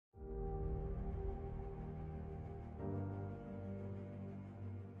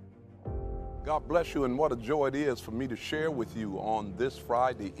God bless you, and what a joy it is for me to share with you on this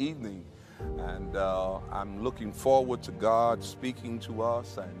Friday evening. And I'm looking forward to God speaking to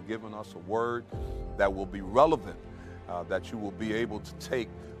us and giving us a word that will be relevant, that you will be able to take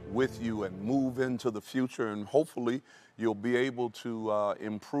with you and move into the future. And hopefully, you'll be able to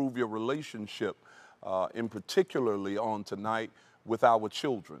improve your relationship, in particularly on tonight with our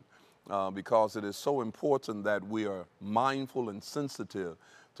children, because it is so important that we are mindful and sensitive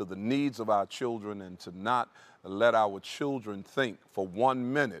to the needs of our children and to not let our children think for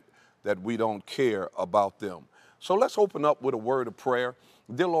 1 minute that we don't care about them. So let's open up with a word of prayer.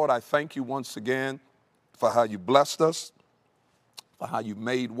 Dear Lord, I thank you once again for how you blessed us, for how you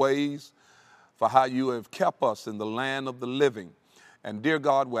made ways, for how you have kept us in the land of the living. And dear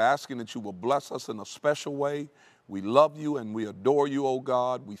God, we're asking that you will bless us in a special way. We love you and we adore you, oh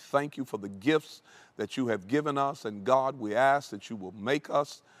God. We thank you for the gifts that you have given us. And God, we ask that you will make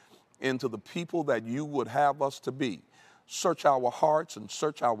us into the people that you would have us to be. Search our hearts and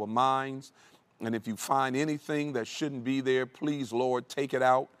search our minds. And if you find anything that shouldn't be there, please, Lord, take it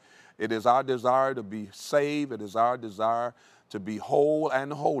out. It is our desire to be saved. It is our desire to be whole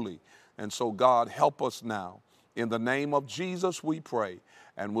and holy. And so, God, help us now. In the name of Jesus, we pray.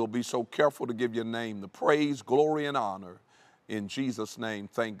 And we'll be so careful to give your name the praise, glory, and honor. In Jesus' name,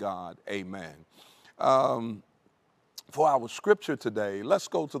 thank God. Amen. For our scripture today, let's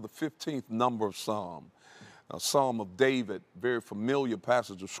go to the 15th number of Psalm, a Psalm of David, very familiar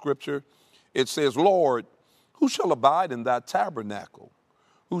passage of scripture. It says, Lord, who shall abide in thy tabernacle?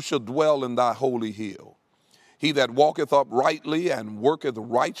 Who shall dwell in thy holy hill? He that walketh uprightly and worketh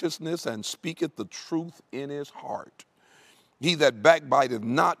righteousness and speaketh the truth in his heart. He that backbiteth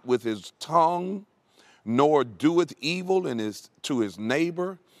not with his tongue, nor doeth evil to his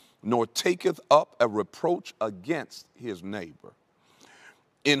neighbor, nor taketh up a reproach against his neighbor,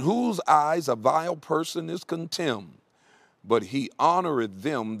 in whose eyes a vile person is contemned, but he honoreth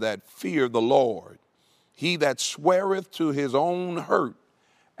them that fear the Lord. He that sweareth to his own hurt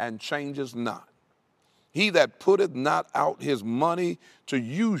and changes not. He that putteth not out his money to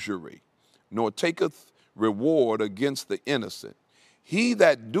usury, nor taketh reward against the innocent. He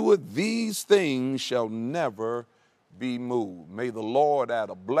that doeth these things shall never be moved. May the Lord add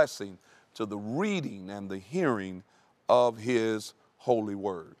a blessing to the reading and the hearing of his holy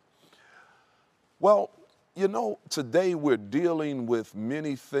word. Well, you know, today we're dealing with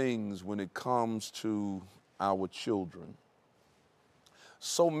many things when it comes to our children.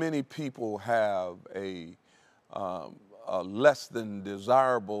 So many people have a less than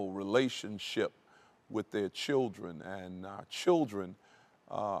desirable relationship with their children, and our children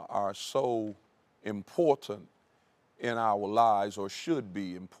are so important in our lives, or should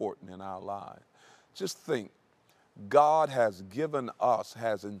be important in our lives. Just think, God has given us,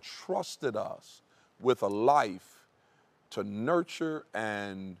 has entrusted us with a life to nurture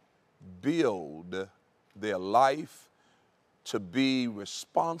and build their life to be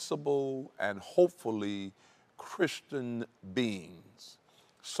responsible and hopefully Christian beings.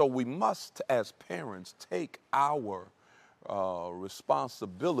 So we must, as parents, take our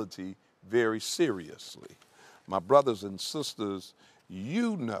responsibility very seriously. My brothers and sisters,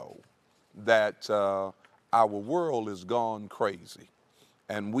 you know that our world has gone crazy,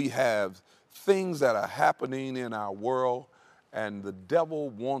 and we have things that are happening in our world, and the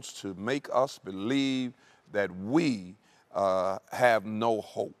devil wants to make us believe that we have no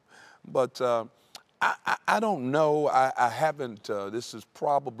hope. But I don't know. I haven't, this is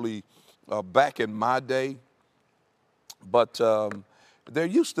probably back in my day, but there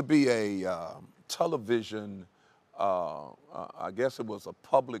used to be a television, I guess it was a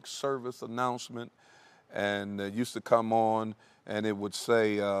public service announcement, and it used to come on, and it would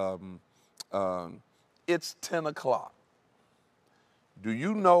say, it's 10 o'clock. Do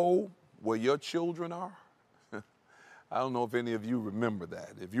you know where your children are? I don't know if any of you remember that.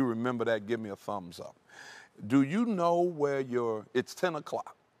 If you remember that, give me a thumbs up. Do you know where it's 10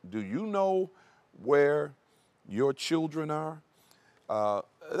 o'clock. Do you know where your children are?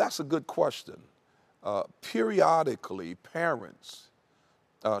 That's a good question. Periodically, parents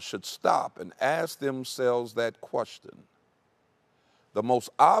should stop and ask themselves that question. The most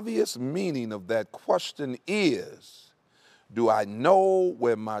obvious meaning of that question is, do I know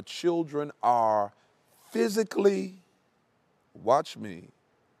where my children are physically, watch me,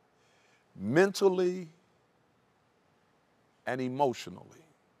 mentally, and emotionally?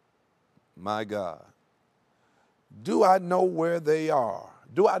 My God. Do I know where they are?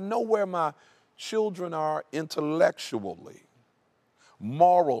 Do I know where my children are intellectually,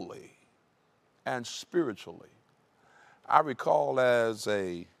 morally, and spiritually? I recall as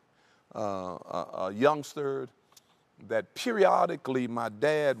a a youngster that periodically my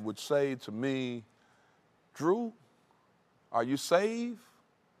dad would say to me, Drew, are you saved?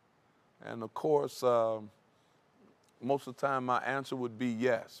 And of course, most of the time my answer would be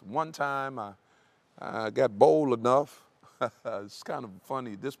yes. One time I got bold enough, it's kind of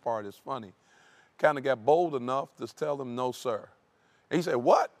funny, this part is funny, kind of got bold enough to tell him no, sir. And he said,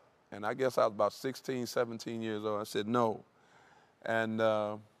 what? And I guess I was about 16, 17 years old. I said, no. And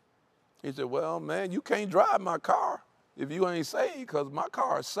he said, well, man, you can't drive my car if you ain't saved, because my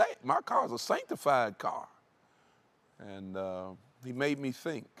car is saved. My car is a sanctified car. And he made me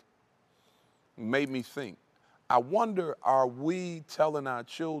think. He made me think. I wonder, are we telling our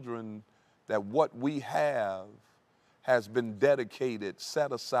children that what we have has been dedicated,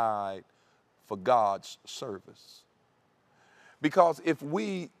 set aside for God's service? Because if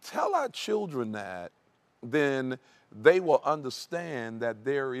we tell our children that, then they will understand that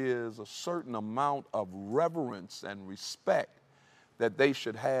there is a certain amount of reverence and respect that they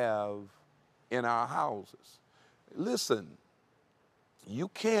should have in our houses. Listen, you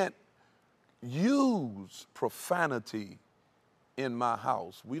can't use profanity in my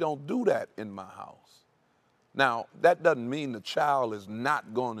house. We don't do that in my house. Now, that doesn't mean the child is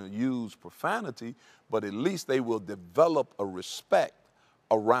not going to use profanity, but at least they will develop a respect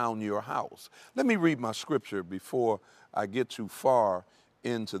around your house. Let me read my scripture before I get too far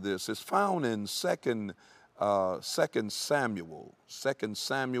into this. It's found in 2 Samuel,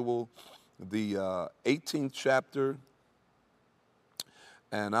 the 18th chapter,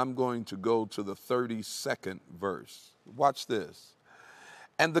 and I'm going to go to the 32nd verse. Watch this.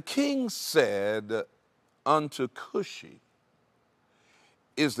 And the king said unto Cushi,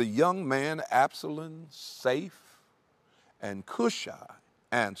 is the young man Absalom safe? And Cushai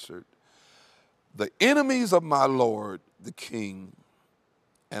answered, the enemies of my lord the king,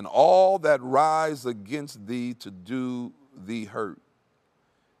 and all that rise against thee to do thee hurt,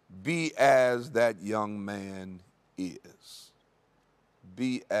 be as that young man is.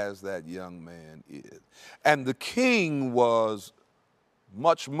 Be as that young man is. And the king was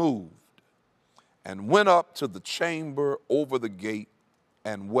much moved, and went up to the chamber over the gate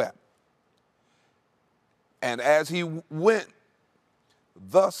and wept. And as he went,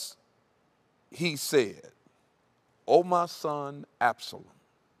 thus he said, O my son Absalom,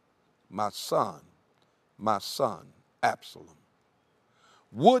 my son Absalom,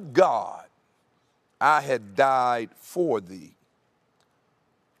 would God I had died for thee,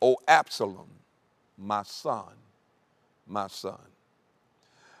 O Absalom, my son, my son.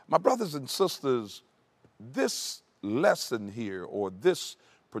 My brothers and sisters, this lesson here, or this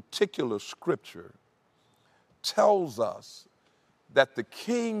particular scripture, tells us that the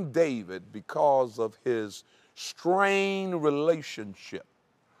King David, because of his strained relationship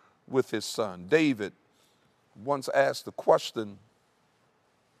with his son, David once asked the question,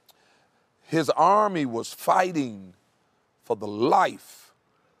 his army was fighting for the life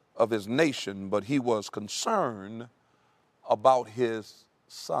of his nation, but he was concerned about his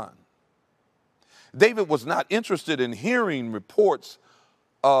son. David was not interested in hearing reports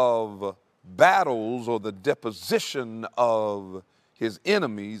of battles or the deposition of his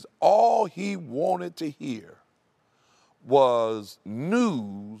enemies. All he wanted to hear was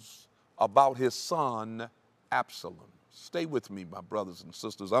news about his son Absalom. Stay with me, my brothers and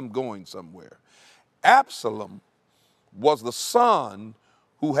sisters. I'm going somewhere. Absalom was the son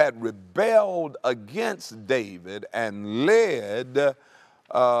who had rebelled against David and led the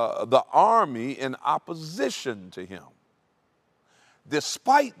army in opposition to him.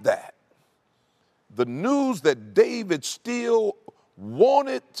 Despite that, the news that David still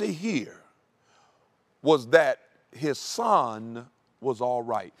wanted to hear was that his son was all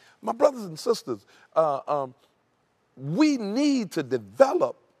right. My brothers and sisters, we need to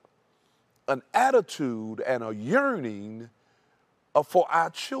develop an attitude and a yearning for our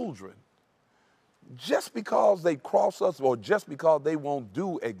children. Just because they cross us or just because they won't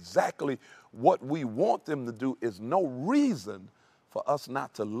do exactly what we want them to do is no reason for us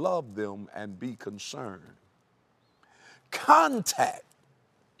not to love them and be concerned. Contact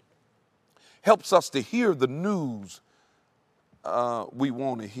helps us to hear the news we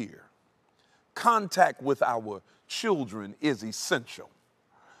want to hear. Contact with our children is essential.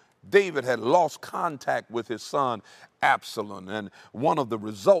 David had lost contact with his son Absalom, and one of the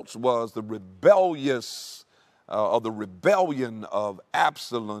results was the rebellion of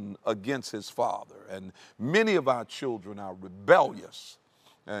Absalom against his father. And many of our children are rebellious.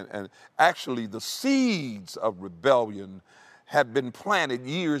 And actually the seeds of rebellion had been planted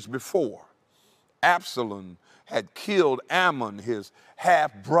years before. Absalom had killed Ammon, his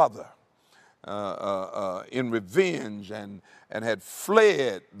half-brother, in revenge and had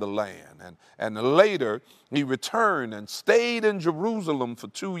fled the land. And later he returned and stayed in Jerusalem for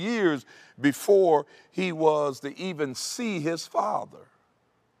 2 years before he was to even see his father.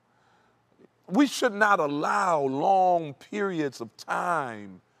 We should not allow long periods of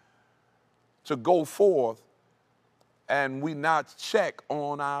time to go forth and we not check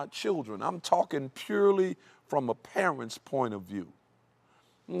on our children. I'm talking purely from a parent's point of view.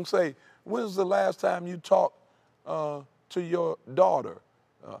 You say, when's the last time you talked to your daughter?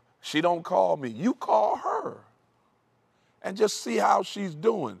 She don't call me. You call her and just see how she's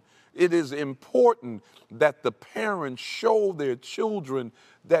doing. It is important that the parents show their children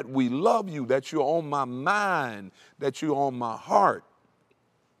that we love you, that you're on my mind, that you're on my heart.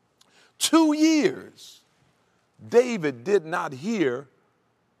 2 years, David did not hear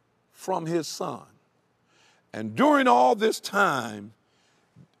from his son. And during all this time,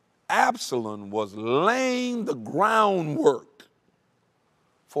 Absalom was laying the groundwork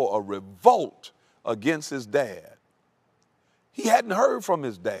for a revolt against his dad. He hadn't heard from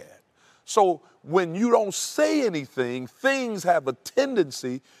his dad. So when you don't say anything, things have a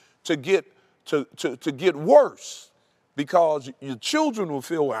tendency to get worse, because your children will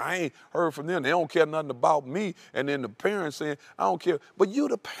feel, well, I ain't heard from them. They don't care nothing about me. And then the parents saying, I don't care. But you're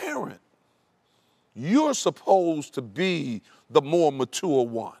the parent. You're supposed to be the more mature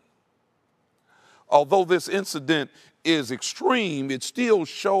one. Although this incident is extreme, it still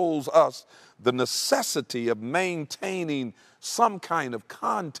shows us the necessity of maintaining some kind of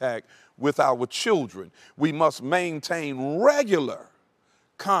contact with our children. We must maintain regular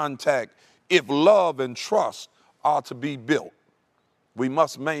contact if love and trust are to be built. We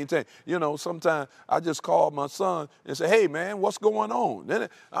must maintain. You know, sometimes I just call my son and say, hey, man, what's going on? Then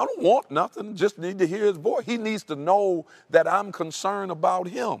I don't want nothing, just need to hear his voice. He needs to know that I'm concerned about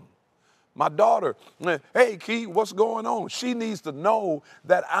him. My daughter, hey, Key, what's going on? She needs to know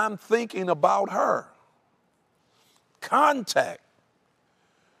that I'm thinking about her. Contact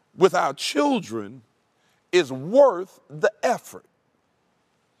with our children is worth the effort.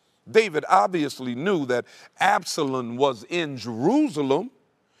 David obviously knew that Absalom was in Jerusalem.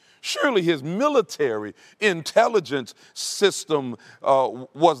 Surely his military intelligence system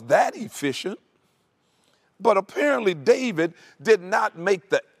was that efficient. But apparently David did not make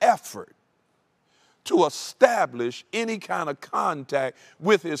the effort to establish any kind of contact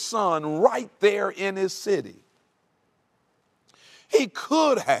with his son right there in his city. He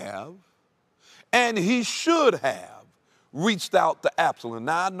could have, and he should have, reached out to Absalom.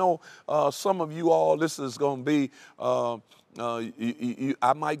 Now, I know some of you all, this is going to be,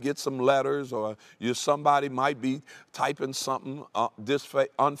 I might get some letters, or somebody might be typing something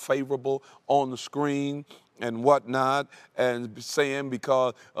unfavorable on the screen and whatnot, and saying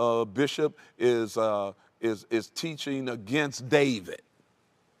because Bishop is teaching against David.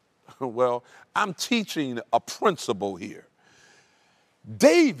 Well, I'm teaching a principle here.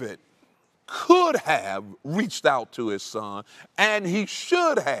 David could have reached out to his son, and he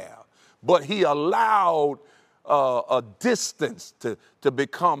should have, but he allowed a distance to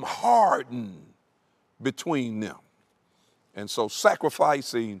become hardened between them. And so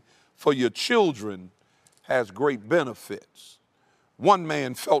sacrificing for your children has great benefits. One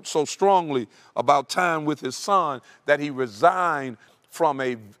man felt so strongly about time with his son that he resigned from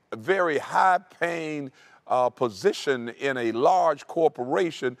a very high-paying position in a large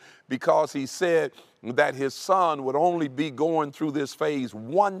corporation, because he said that his son would only be going through this phase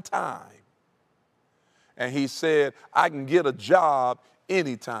one time. And he said, I can get a job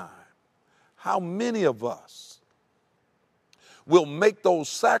anytime. How many of us will make those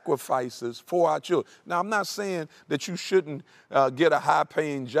sacrifices for our children? Now, I'm not saying that you shouldn't get a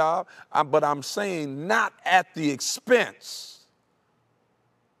high-paying job, but I'm saying not at the expense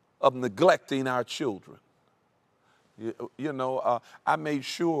of neglecting our children. I made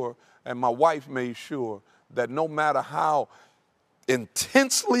sure, and my wife made sure, that no matter how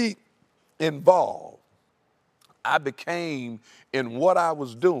intensely involved I became in what I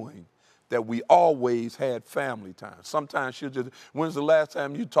was doing, that we always had family time. Sometimes she'll just, when's the last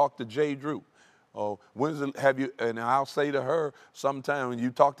time you talked to Jay Drew? Or and I'll say to her sometime, when you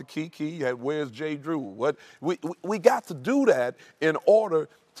talk to Kiki, where's Jay Drew? We got to do that in order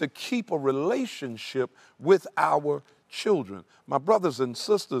to keep a relationship with our children. My brothers and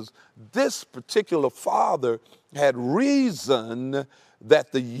sisters, this particular father had reason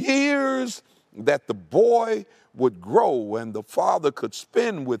that the years that the boy would grow and the father could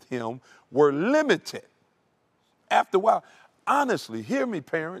spend with him were limited. After a while, honestly, hear me,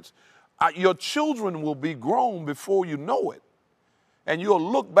 parents, your children will be grown before you know it. And you'll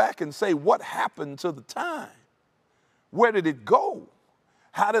look back and say, what happened to the time? Where did it go?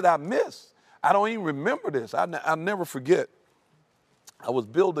 How did I miss? I don't even remember this. I'll never forget. I was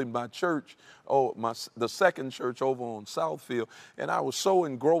building my church, the second church over on Southfield, and I was so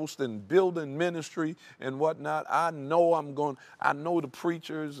engrossed in building ministry and whatnot. I know the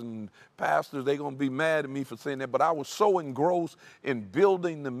preachers and pastors, they're going to be mad at me for saying that, but I was so engrossed in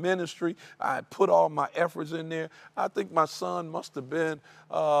building the ministry. I put all my efforts in there. I think my son must have been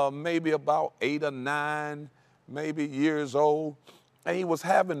maybe about 8 or 9, maybe years old, and he was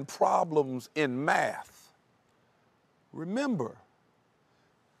having problems in math. Remember,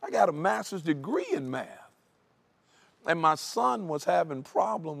 I got a master's degree in math, and my son was having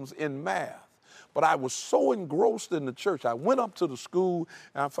problems in math. But I was so engrossed in the church. I went up to the school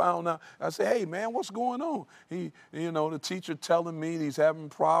and I found out, I said, hey man, what's going on? The teacher telling me he's having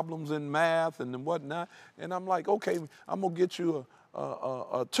problems in math and whatnot. And I'm like, okay, I'm gonna get you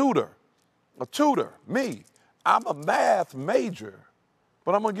a tutor, me. I'm a math major,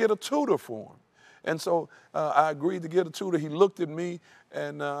 but I'm gonna get a tutor for him. And so I agreed to get a tutor. He looked at me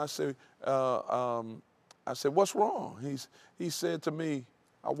and I said, what's wrong? He said to me,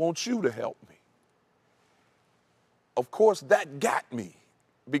 I want you to help me. Of course, that got me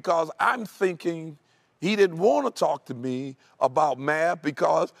because I'm thinking he didn't want to talk to me about math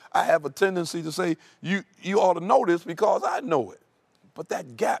because I have a tendency to say, you ought to know this because I know it. But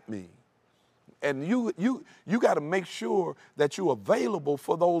that got me. And you got to make sure that you're available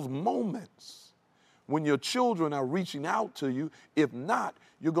for those moments when your children are reaching out to you. If not,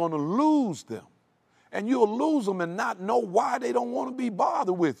 you're going to lose them. And you'll lose them and not know why they don't want to be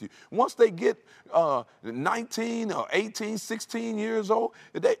bothered with you. Once they get 19 or 18, 16 years old,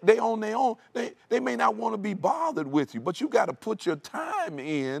 they on their own. They may not want to be bothered with you, but you got to put your time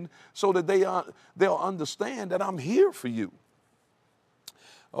in so that they'll understand that I'm here for you.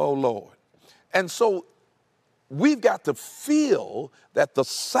 Oh, Lord. And so we've got to feel that the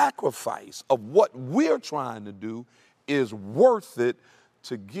sacrifice of what we're trying to do is worth it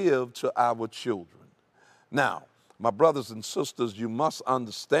to give to our children. Now, my brothers and sisters, you must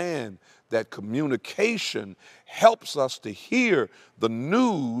understand that communication helps us to hear the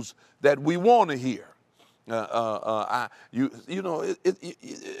news that we want to hear. There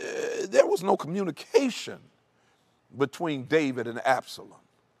was no communication between David and Absalom.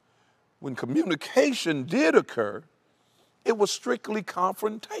 When communication did occur, it was strictly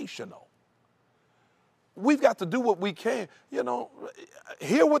confrontational. We've got to do what we can,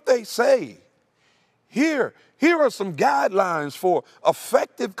 hear what they say. Here are some guidelines for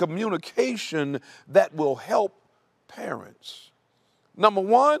effective communication that will help parents. Number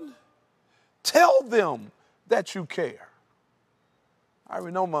one, tell them that you care. I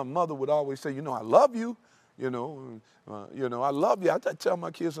know my mother would always say, I love you, I love you. I tell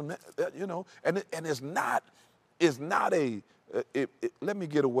my kids, and it's not let me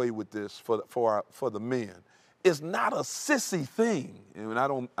get away with this for the men. It's not a sissy thing. And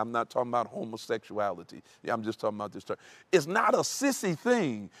I'm not talking about homosexuality. I'm just talking about this term. It's not a sissy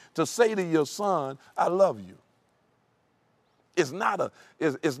thing to say to your son, I love you. It's not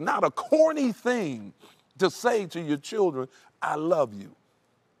a corny thing to say to your children, I love you.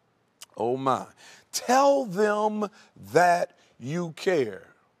 Oh my. Tell them that you care.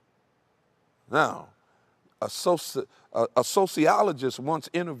 Now, a sociologist once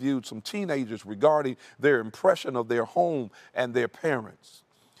interviewed some teenagers regarding their impression of their home and their parents.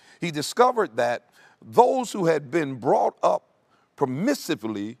 He discovered that those who had been brought up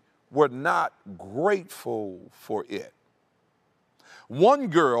permissively were not grateful for it. One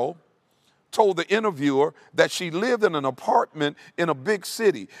girl told the interviewer that she lived in an apartment in a big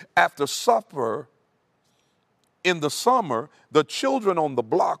city. After supper in the summer, the children on the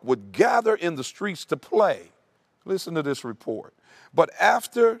block would gather in the streets to play. Listen to this report. But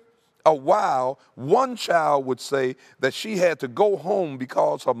after a while, one child would say that she had to go home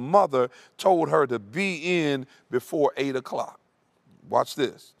because her mother told her to be in before 8 o'clock. Watch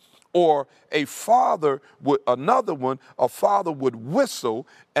this. Or a father would whistle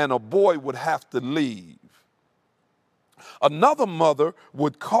and a boy would have to leave. Another mother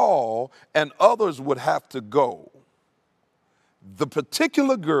would call and others would have to go. The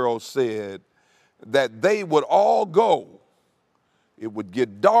particular girl said that they would all go. It would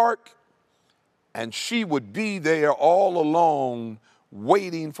get dark and she would be there all alone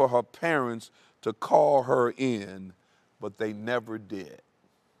waiting for her parents to call her in, but they never did.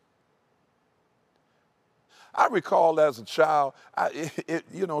 I recall as a child,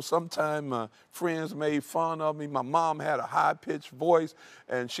 sometimes friends made fun of me. My mom had a high-pitched voice,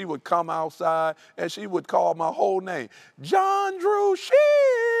 and she would come outside, and she would call my whole name, John Drew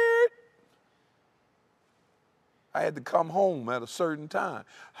Sheard. I had to come home at a certain time.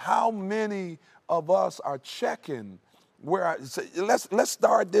 How many of us are checking let's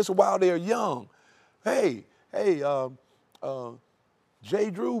start this while they're young. Hey, J.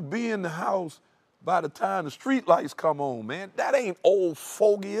 Drew, be in the house by the time the street lights come on, man. That ain't old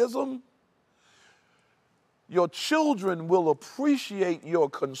fogeyism. Your children will appreciate your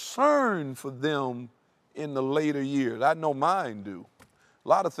concern for them in the later years. I know mine do. A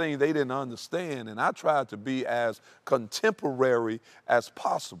lot of things they didn't understand, and I tried to be as contemporary as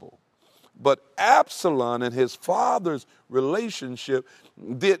possible. But Absalom and his father's relationship,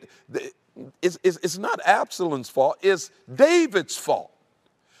 it's not Absalom's fault, it's David's fault.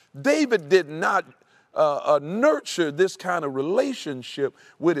 David did not nurture this kind of relationship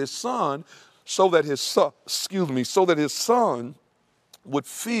with his son so that his son would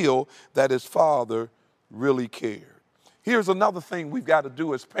feel that his father really cared. Here's another thing we've got to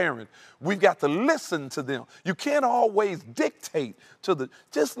do as parents. We've got to listen to them. You can't always dictate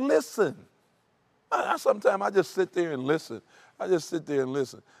just listen. Sometimes I just sit there and listen.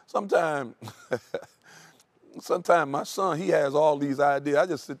 Sometimes my son, he has all these ideas. I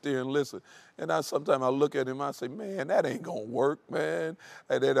just sit there and listen. And sometimes I look at him, I say, man, that ain't going to work, man.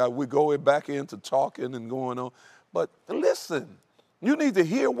 And then we go back into talking and going on. But listen, you need to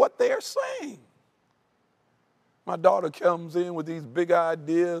hear what they're saying. My daughter comes in with these big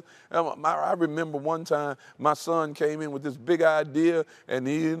ideas. I remember one time my son came in with this big idea, and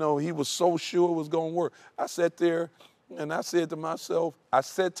he was so sure it was going to work. I sat there and I said to myself, I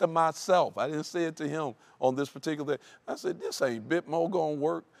didn't say it to him on this particular day. I said, this ain't bit more going to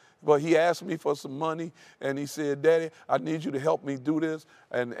work. But he asked me for some money, and he said, Daddy, I need you to help me do this.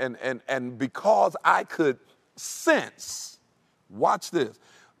 And because I could sense, watch this,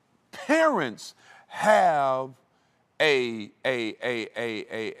 parents have a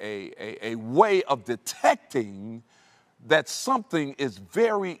way of detecting that something is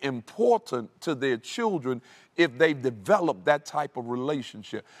very important to their children if they've developed that type of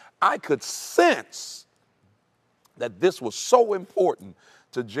relationship. I could sense that this was so important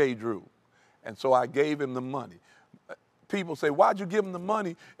to J. Drew, and so I gave him the money. People say, why'd you give him the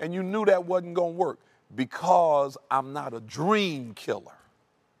money and you knew that wasn't going to work? Because I'm not a dream killer.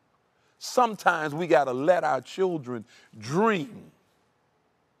 Sometimes we got to let our children dream.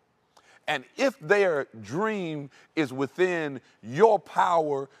 And if their dream is within your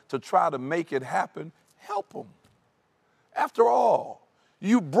power to try to make it happen, help them. After all,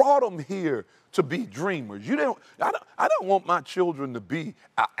 you brought them here to be dreamers. I don't want my children to be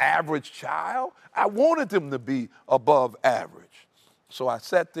an average child. I wanted them to be above average. So I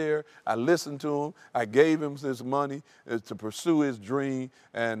sat there, I listened to him, I gave him this money to pursue his dream,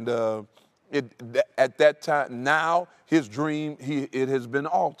 and at that time, now his dream, it has been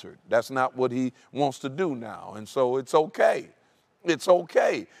altered. That's not what he wants to do now, and so it's okay. It's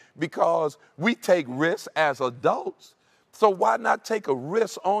okay, because we take risks as adults, so why not take a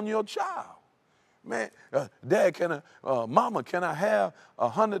risk on your child? Man, Dad, Mama, can I have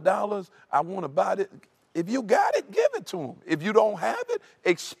 $100? I want to buy it. If you got it, give it to them. If you don't have it,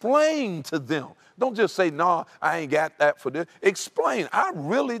 explain to them. Don't just say, no, I ain't got that for this. Explain, I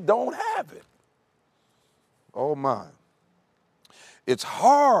really don't have it. Oh, my. It's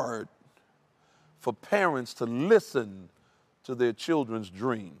hard for parents to listen to their children's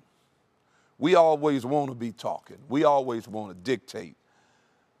dream. We always want to be talking. We always want to dictate.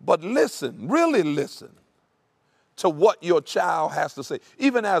 But listen, really listen to what your child has to say.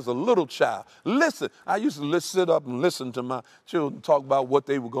 Even as a little child, listen. I used to sit up and listen to my children talk about what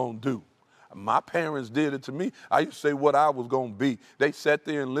they were going to do. My parents did it to me. I used to say what I was going to be. They sat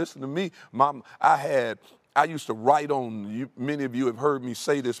there and listened to me. I used to write on, many of you have heard me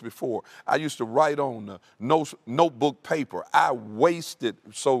say this before, I used to write on notebook paper. I wasted,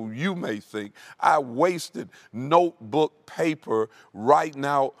 so you may think, I wasted notebook paper writing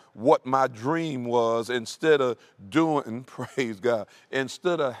out what my dream was instead of doing, praise God,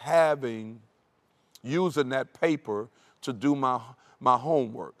 instead of using that paper to do my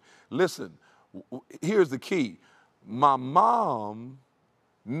homework. Listen, here's the key. My mom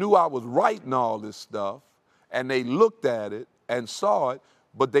knew I was writing all this stuff, and they looked at it and saw it,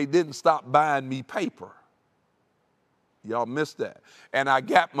 but they didn't stop buying me paper. Y'all missed that. And I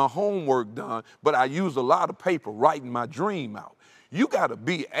got my homework done, but I used a lot of paper writing my dream out. You got to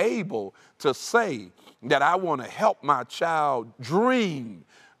be able to say that I want to help my child dream.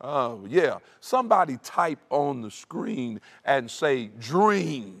 Yeah. Somebody type on the screen and say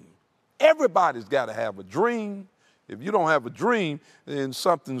dream. Everybody's got to have a dream. If you don't have a dream, then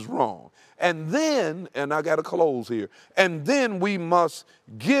something's wrong. And then, and I got to close here, and then we must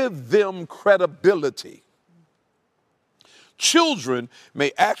give them credibility. Children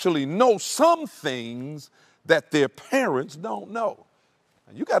may actually know some things that their parents don't know.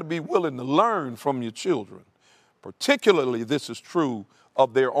 You got to be willing to learn from your children. Particularly, this is true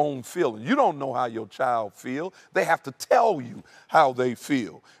of their own feelings. You don't know how your child feels. They have to tell you how they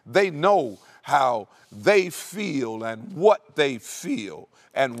feel. They know how they feel and what they feel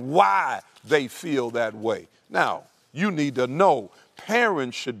and why they feel that way. Now, you need to know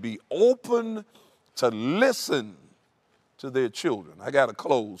parents should be open to listen to their children. I got to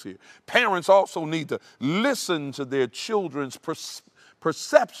close here. Parents also need to listen to their children's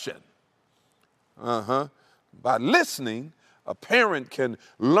perception. By listening, a parent can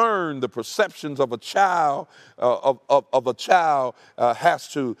learn the perceptions of a child, has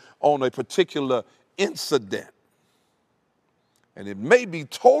to on a particular incident. And it may be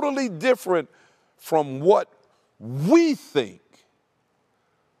totally different from what we think,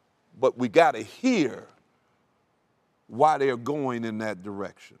 but we got to hear why they're going in that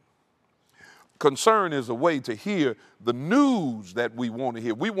direction. Concern is a way to hear the news that we want to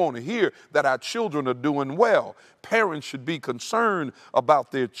hear. We want to hear that our children are doing well. Parents should be concerned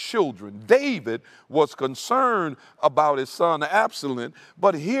about their children. David was concerned about his son Absalom,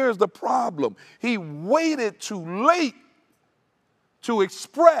 but here's the problem. He waited too late to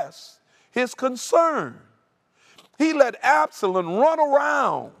express his concern. He let Absalom run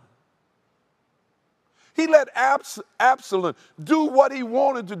around. He let Absalom do what he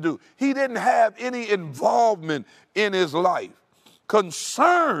wanted to do. He didn't have any involvement in his life.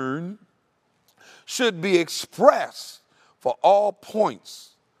 Concern should be expressed for all points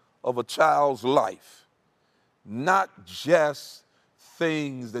of a child's life, not just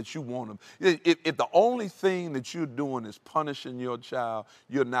things that you want them. If the only thing that you're doing is punishing your child,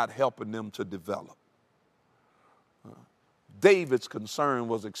 you're not helping them to develop. David's concern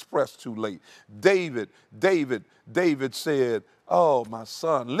was expressed too late. David said, oh, my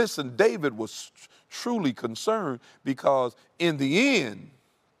son. Listen, David was truly concerned because in the end,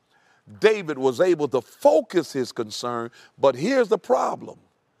 David was able to focus his concern, but here's the problem.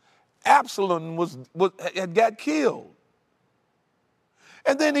 Absalom had got killed.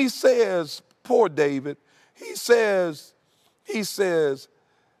 And then he says, poor David, he says,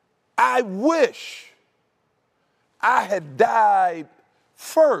 I wish I had died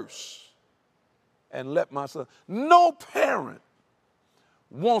first and let my son. No parent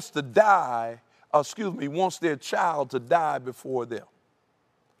wants to die, wants their child to die before them.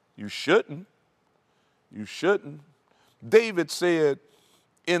 You shouldn't. You shouldn't. David said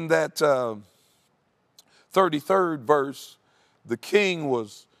in that 33rd verse, the king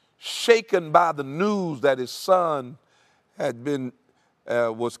was shaken by the news that his son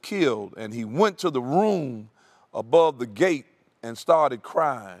was killed, and he went to the room above the gate and started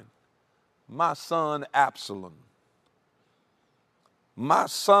crying, my son Absalom, my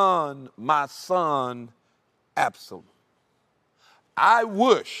son Absalom, I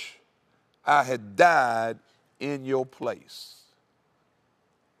wish I had died in your place.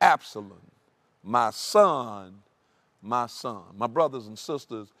 Absalom, my son. My brothers and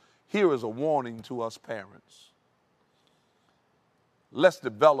sisters, here is a warning to us parents. Let's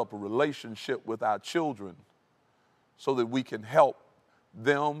develop a relationship with our children so that we can help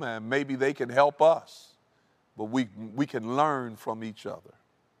them and maybe they can help us, but we can learn from each other.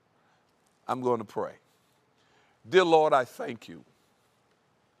 I'm going to pray. Dear Lord, I thank you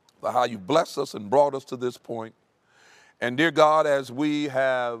for how you blessed us and brought us to this point. And dear God, as we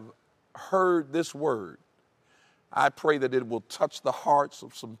have heard this word, I pray that it will touch the hearts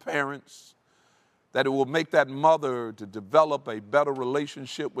of some parents, that it will make that mother to develop a better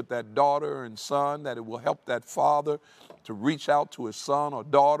relationship with that daughter and son, that it will help that father to reach out to his son or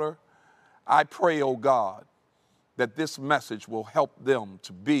daughter. I pray, oh God, that this message will help them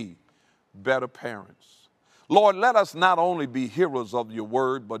to be better parents. Lord, let us not only be hearers of your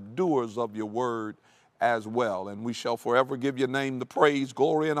word, but doers of your word as well. And we shall forever give your name the praise,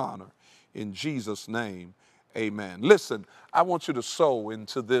 glory, and honor. In Jesus' name, amen. Listen, I want you to sow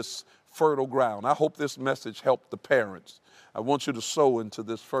into this fertile ground. I hope this message helped the parents. I want you to sow into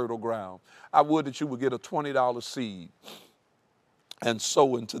this fertile ground. I would that you would get a $20 seed and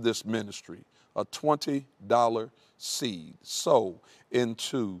sow into this ministry. A $20 seed. Sow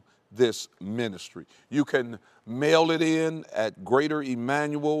into this ministry. You can mail it in at Greater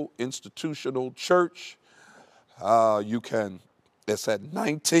Emmanuel Institutional Church. You can It's at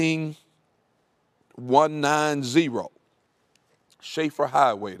 19190 Schaefer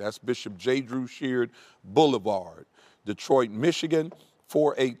Highway. That's Bishop J. Drew Sheard Boulevard, Detroit, Michigan,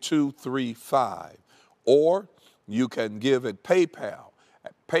 48235. Or you can give at PayPal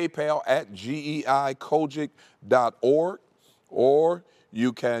at geicogic.org, or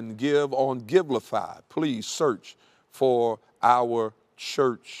you can give on Givelify. Please search for our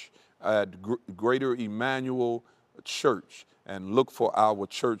church at Greater Emmanuel Church and look for our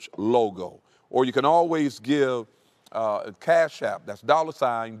church logo. Or you can always give a Cash App, that's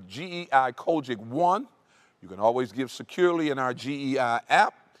 $ GEI Kojic 1. You can always give securely in our GEI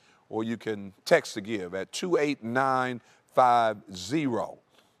app, or you can text to give at 28950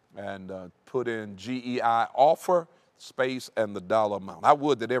 and put in GEI offer, space, and the dollar amount. I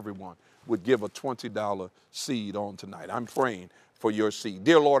would that everyone would give a $20 seed on tonight. I'm praying for your seed.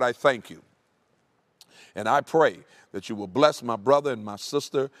 Dear Lord, I thank you. And I pray that you will bless my brother and my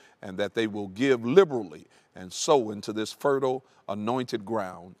sister, and that they will give liberally and sow into this fertile, anointed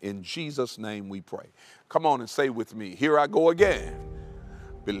ground. In Jesus' name we pray. Come on and say with me, here I go again,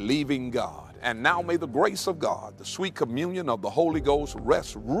 believing God. And now may the grace of God, the sweet communion of the Holy Ghost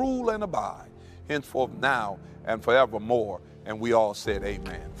rest, rule, and abide henceforth, now, and forevermore. And we all said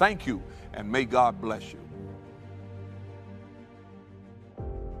amen. Thank you, and may God bless you.